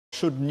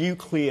should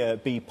nuclear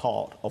be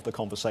part of the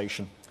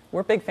conversation?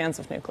 We're big fans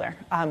of nuclear.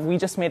 We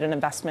just made an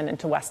investment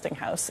into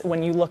Westinghouse.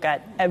 When you look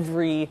at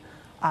every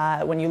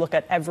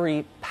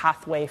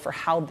pathway for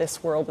how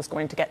this world is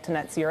going to get to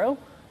net zero,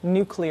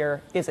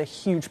 nuclear is a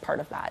huge part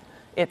of that.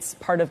 It's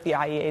part of the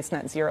IEA's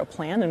net zero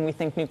plan, and we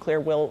think nuclear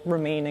will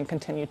remain and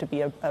continue to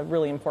be a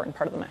really important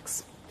part of the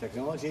mix.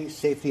 Technology,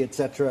 safety,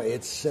 etc.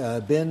 It's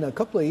been a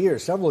couple of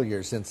years, several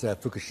years since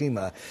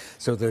Fukushima,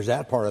 so there's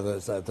that part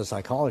of the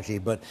psychology.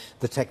 But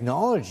the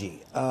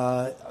technology,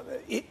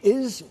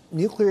 is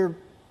nuclear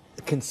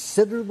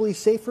considerably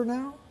safer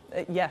now?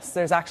 Yes,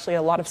 there's actually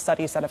a lot of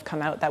studies that have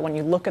come out that when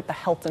you look at the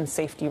health and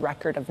safety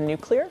record of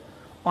nuclear,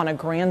 on a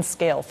grand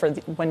scale,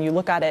 when you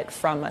look at it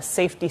from a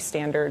safety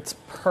standards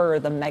per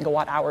the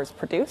megawatt hours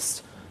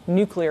produced,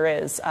 nuclear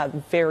is a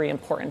very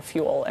important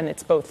fuel, and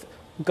it's both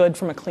good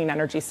from a clean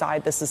energy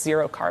side. This is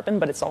zero carbon,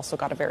 but it's also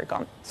got a very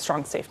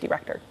strong safety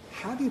record.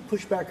 How do you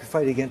push back or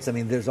fight against? I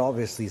mean, there's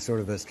obviously sort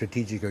of a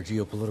strategic or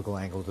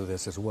geopolitical angle to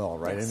this as well,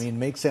 right? Yes. I mean, it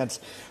makes sense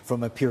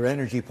from a pure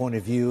energy point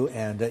of view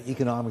and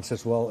economics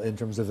as well in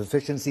terms of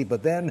efficiency.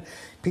 But then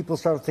people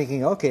start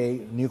thinking, okay,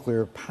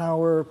 nuclear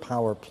power,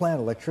 power plant,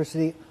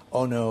 electricity.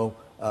 Oh no,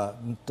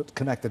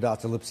 connect the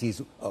dots,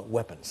 ellipses,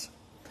 weapons.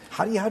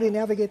 How do you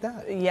navigate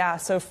that? Yeah,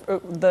 so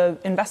the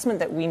investment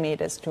that we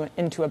made is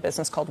into a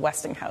business called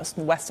Westinghouse.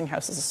 And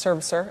Westinghouse is a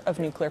servicer of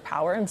nuclear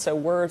power, and so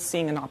we're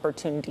seeing an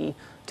opportunity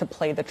to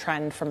play the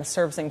trend from a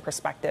servicing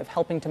perspective,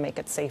 helping to make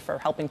it safer,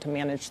 helping to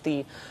manage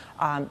the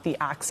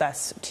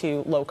access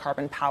to low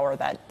carbon power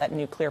that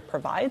nuclear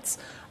provides.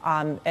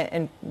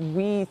 And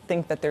we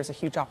think that there's a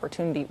huge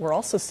opportunity. We're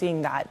also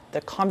seeing that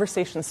the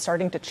conversation's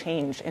starting to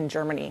change in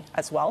Germany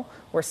as well.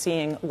 We're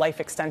seeing life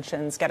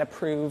extensions get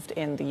approved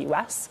in the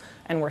US,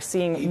 and we're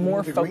seeing even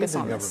more focus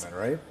on this.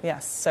 Right?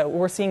 Yes, so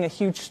we're seeing a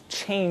huge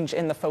change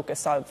in the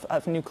focus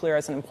of nuclear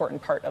as an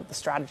important part of the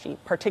strategy,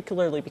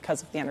 particularly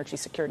because of the energy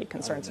security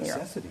concerns in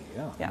Europe.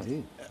 Yeah,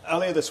 indeed.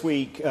 Earlier this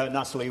week,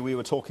 Natalie, we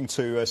were talking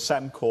to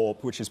Semcorp,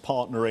 which is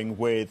partnering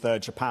with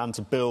Japan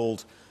to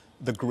build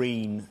the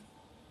green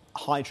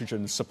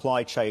hydrogen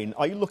supply chain.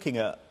 Are you looking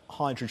at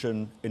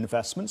hydrogen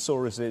investments,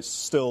 or is it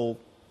still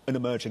an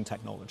emerging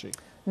technology?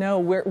 No,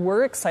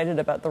 we're excited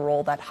about the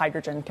role that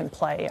hydrogen can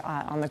play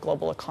on the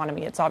global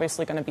economy. It's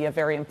obviously going to be a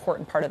very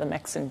important part of the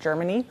mix in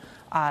Germany,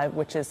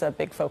 which is a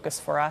big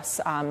focus for us.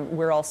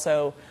 We're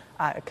also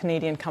a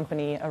Canadian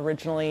company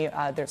originally.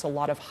 There's a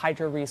lot of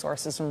hydro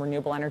resources and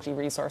renewable energy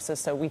resources,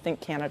 so we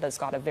think Canada's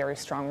got a very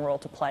strong role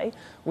to play.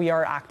 We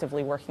are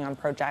actively working on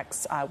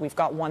projects. We've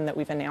got one that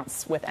we've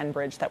announced with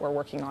Enbridge that we're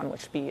working on,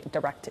 which would be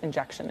direct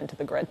injection into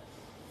the grid.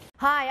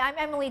 Hi, I'm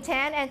Emily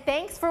Tan, and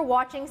thanks for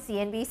watching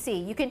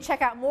CNBC. You can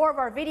check out more of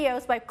our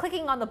videos by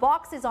clicking on the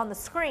boxes on the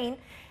screen,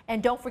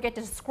 and don't forget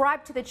to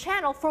subscribe to the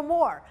channel for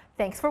more.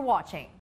 Thanks for watching.